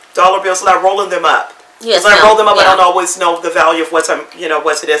my dollar bills without rolling them up. Yes. When I roll them up, I don't always know the value of what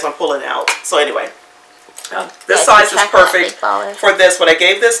it is I'm pulling out. So anyway, this size is perfect for this. But I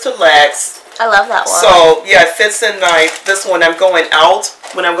gave this to Lex. I love that one. So yeah, it fits in nice. This one I'm going out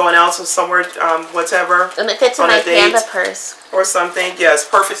when I'm going out to somewhere, whatever. And it fits in my Panda purse or something. Yeah, it's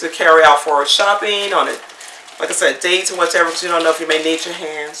perfect to carry out for shopping on it. Like I said, dates or whatever, because you don't know if you may need your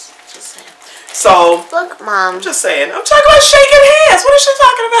hands. Just saying. So, look, Mom. I'm just saying. I'm talking about shaking hands. What is she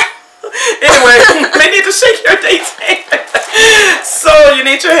talking about? Anyway, you may need to shake your date's hand. So, you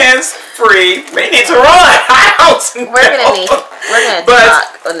need your hands free. May need to run out. We're gonna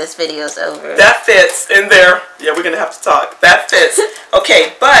talk when this video's over. That fits in there. Yeah, we're going to have to talk. That fits.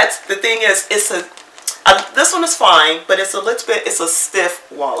 Okay, but the thing is, this one is fine, but it's a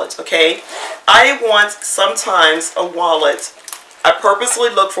stiff wallet, okay? I want sometimes a wallet, I purposely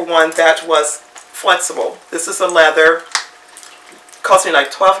look for one that was flexible. This is a leather, cost me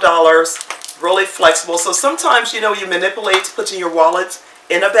like $12, really flexible. So sometimes, you manipulate putting your wallet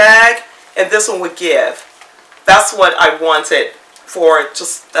in a bag, and this one would give. That's what I wanted for,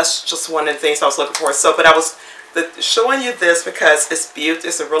 that's just one of the things I was looking for. So, but I was showing you this because it's beautiful.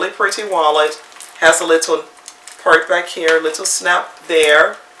 It's a really pretty wallet. Has a little part back here, little snap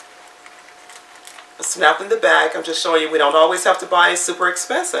there. a snap in the back. I'm just showing you we don't always have to buy super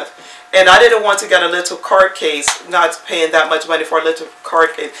expensive. And I didn't want to get a little card case, not paying that much money for a little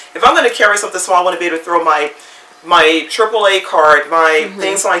card case. If I'm going to carry something small, I want to be able to throw my AAA card, my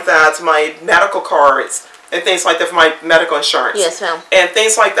things like that, my medical cards, and things like that for my medical insurance. Yes, ma'am. And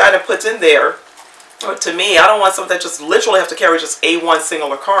things like that and put in there. To me, I don't want something that just literally have to carry just A1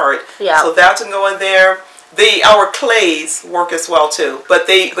 singular card. Yeah. So that can go in there. Our clays work as well too, but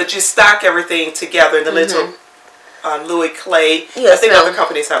you stack everything together in the little Louis clay. Yes, I think other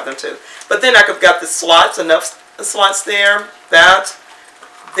companies have them too. But then I could got the slots, enough slots there, that,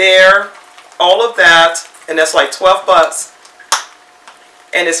 there, all of that, and that's like $12.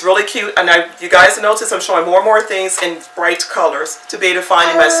 And it's really cute. And you guys notice I'm showing more and more things in bright colors to be able to find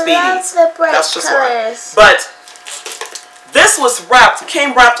them at Speedies. The bright That's just colors. why. But this was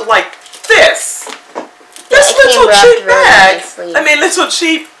came wrapped like this. This little cheap bag. Nicely. I mean, little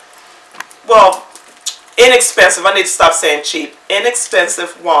cheap. Well, inexpensive. I need to stop saying cheap.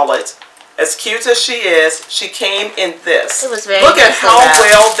 Inexpensive wallet. As cute as she is, she came in this. It was very Look at nicely how wrapped.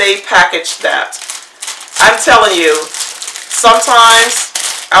 well they packaged that. I'm telling you, sometimes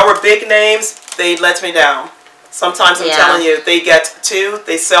our big names, they let me down. Sometimes I'm telling you, they get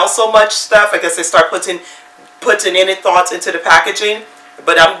they sell so much stuff. I guess they start putting any thoughts into the packaging.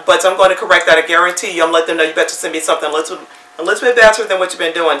 But I'm going to correct that. I guarantee you. I'm letting them know you better send me something a little bit better than what you've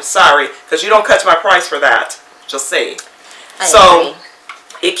been doing. Sorry, because you don't cut my price for that. Just saying. So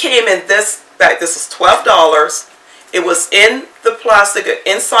it came in this bag. This is $12. It was in the plastic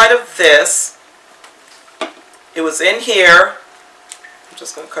inside of this. It was in here. I'm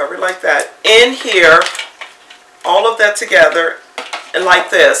just going to cover it like that. In here, all of that together, and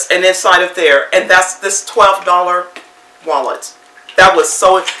like this, and inside of there, and that's this $12 wallet. That was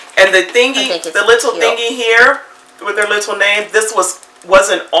so, and the thingy, the little thingy here with their little name, this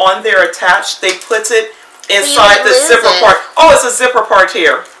wasn't on there attached. They put it inside the zipper part. Oh, it's a zipper part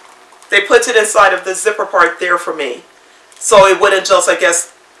here. They put it inside of the zipper part there for me, so it wouldn't just, I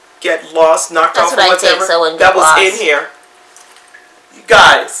guess, get lost, knocked off, or whatever. That was in here. You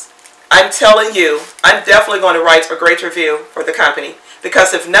guys, I'm telling you, I'm definitely going to write a great review for the company,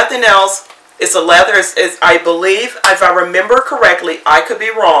 because if nothing else, it's a leather. I believe, if I remember correctly, I could be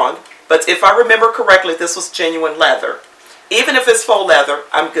wrong, but if I remember correctly, this was genuine leather. Even if it's faux leather,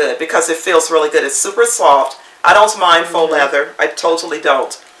 I'm good, because it feels really good. It's super soft. I don't mind faux leather. I totally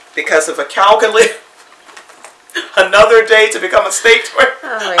don't, because if a cow can live another day to become a state toy,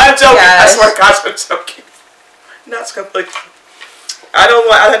 I'm joking. I swear to gosh, I'm joking. Not completely. I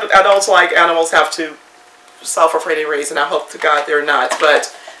don't like animals have to suffer for any reason. I hope to God they're not.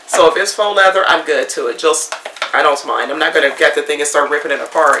 But so if it's faux leather, I'm good to it. Just, I don't mind. I'm not going to get the thing and start ripping it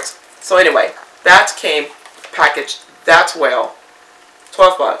apart. So anyway, that came packaged that well.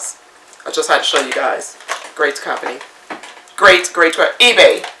 $12. I just had to show you guys. Great company. Great.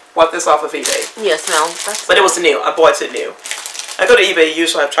 eBay. Bought this off of eBay. Yes, ma'am. But it was new. I bought it new. I go to eBay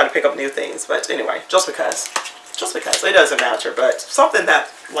usually. I try to pick up new things. But anyway, just because. It doesn't matter. But something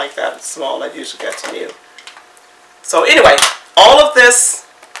like that small, I usually get to new. So anyway, all of this,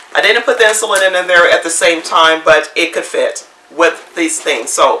 I didn't put the insulin in there at the same time, but it could fit with these things.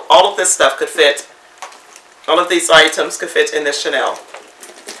 So all of this stuff could fit. All of these items could fit in this Chanel.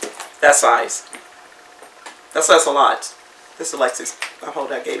 That size. That says a lot. This is Lexi's.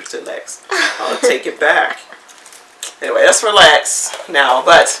 I gave it to Lex. I'll take it back. Anyway, let's relax now.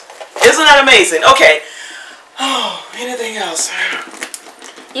 But isn't that amazing? Okay. Oh, anything else?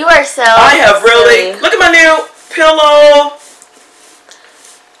 You are so I have really... silly. Look at my new pillow.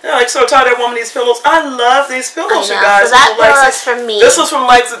 I'm like so tired of one of these pillows. I love these pillows, you guys. So that pillow is from me. This was from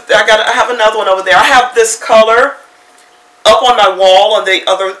Lex. I have another one over there. I have this color up on my wall. On the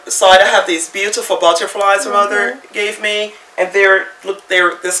other side, I have these beautiful butterflies my mother gave me. And they're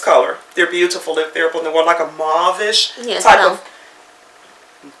this color. They're beautiful. They're like a mauve-ish type of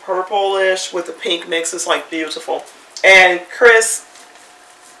purplish with the pink mix. It's like beautiful. And Chris,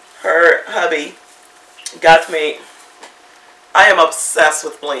 her hubby, got me. I am obsessed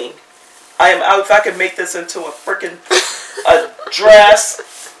with bling. If I could make this into a freaking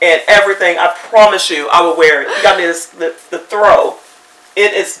dress and everything, I promise you, I would wear it. He got me the throw.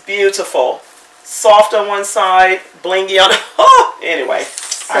 It is beautiful. Soft on one side, blingy on the... Oh! Anyway,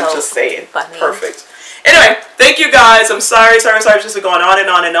 so I'm just saying. Funny. Perfect. Anyway, thank you guys. I'm sorry. Just going on and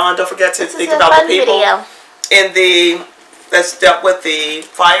on and on. Don't forget to think about the people that's dealt with the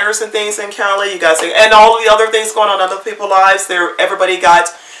fires and things in Cali. You guys, and all the other things going on in other people's lives. Everybody got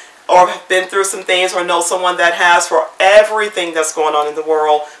or have been through some things or know someone that has, for everything that's going on in the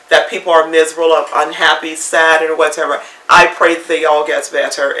world, that people are miserable, unhappy, sad, or whatever. I pray that they all gets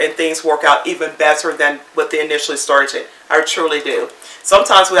better and things work out even better than what they initially started. I truly do.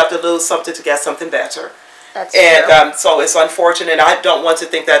 Sometimes we have to lose something to get something better. That's and so it's unfortunate. I don't want to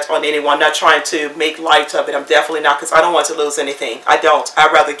think that on anyone. I'm not trying to make light of it. I'm definitely not, because I don't want to lose anything. I don't.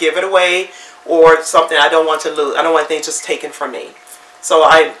 I'd rather give it away or something I don't want to lose. I don't want things just taken from me. So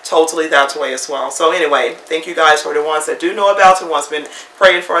I'm totally that way as well. So anyway, thank you guys for the ones that do know about it, ones been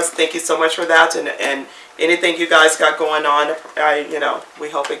praying for us. Thank you so much for that. And anything you guys got going on, we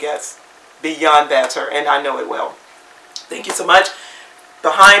hope it gets beyond better, and I know it will. Thank you so much.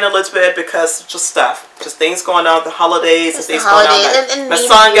 Behind a little bit because just things going on, the holidays and things going on. And my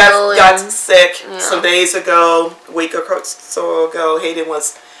son got sick some days ago, a week or so ago. Hayden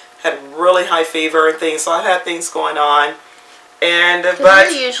had really high fever and things, so I've had things going on. And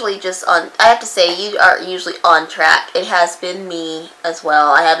but you're usually just on. I have to say, you are usually on track. It has been me as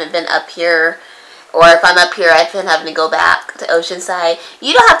well. I haven't been up here. Or if I'm up here, I've been having to go back to Oceanside.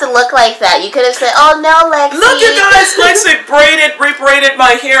 You don't have to look like that. You could have said, "Oh no, Lexi." Look, you guys, Lexi rebraided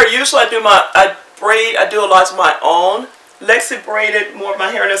my hair. Usually I do a lot of my own. Lexi braided more of my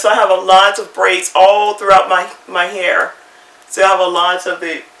hair, and so I have a lot of braids all throughout my hair. So I have a lot of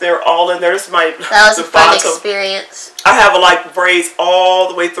they're all in there. This is my that was a fun experience. I have braids all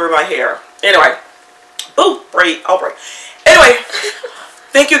the way through my hair. Anyway, boom, I'll braid. Anyway.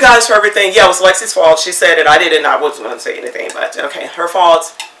 Thank you guys for everything. Yeah, it was Lexi's fault. She said it. I didn't. I wasn't going to say anything, but okay, her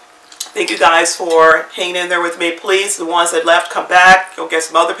fault. Thank you guys for hanging in there with me. Please, the ones that left, come back. Go get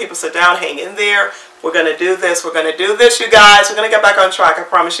some other people, sit down, hang in there. We're going to do this. We're going to do this, you guys. We're going to get back on track, I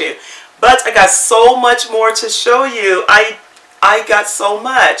promise you. But I got so much more to show you. I got so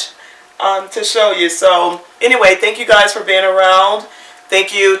much to show you. So anyway, thank you guys for being around.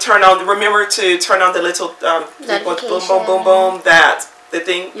 Thank you. Remember to turn on the little boom, boom, boom, boom, the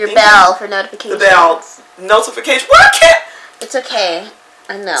thing. Your bell for notifications. The bell. Notification. What? I can't. It's okay.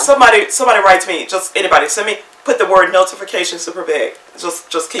 I know. Somebody writes me. Just anybody. Send me. Put the word notification super big.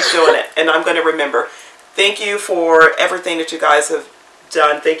 Just keep doing it. And I'm going to remember. Thank you for everything that you guys have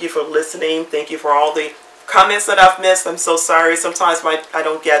done. Thank you for listening. Thank you for all the comments that I've missed. I'm so sorry. Sometimes I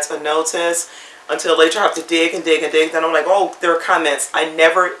don't get a notice until later. I have to dig and dig and dig. Then I'm like, oh, there are comments. I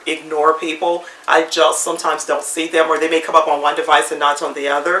never ignore people. I just sometimes don't see them, or they may come up on one device and not on the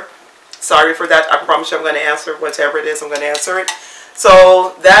other. Sorry for that. I promise you I'm going to answer whatever it is. I'm going to answer it.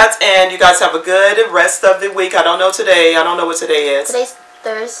 So that's, and you guys have a good rest of the week. I don't know today. I don't know what today is. Today's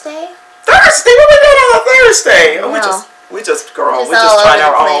Thursday? Thursday? What are we doing on a Thursday? Oh, we just trying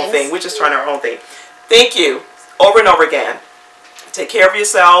our own thing. We're just trying our own thing. Thank you over and over again. Take care of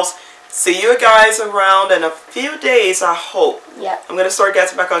yourselves. See you guys around in a few days, I hope. Yep. I'm going to start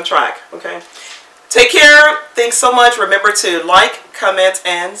getting back on track, okay? Take care. Thanks so much. Remember to like, comment,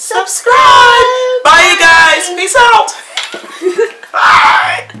 and subscribe. Bye, you guys. Peace out.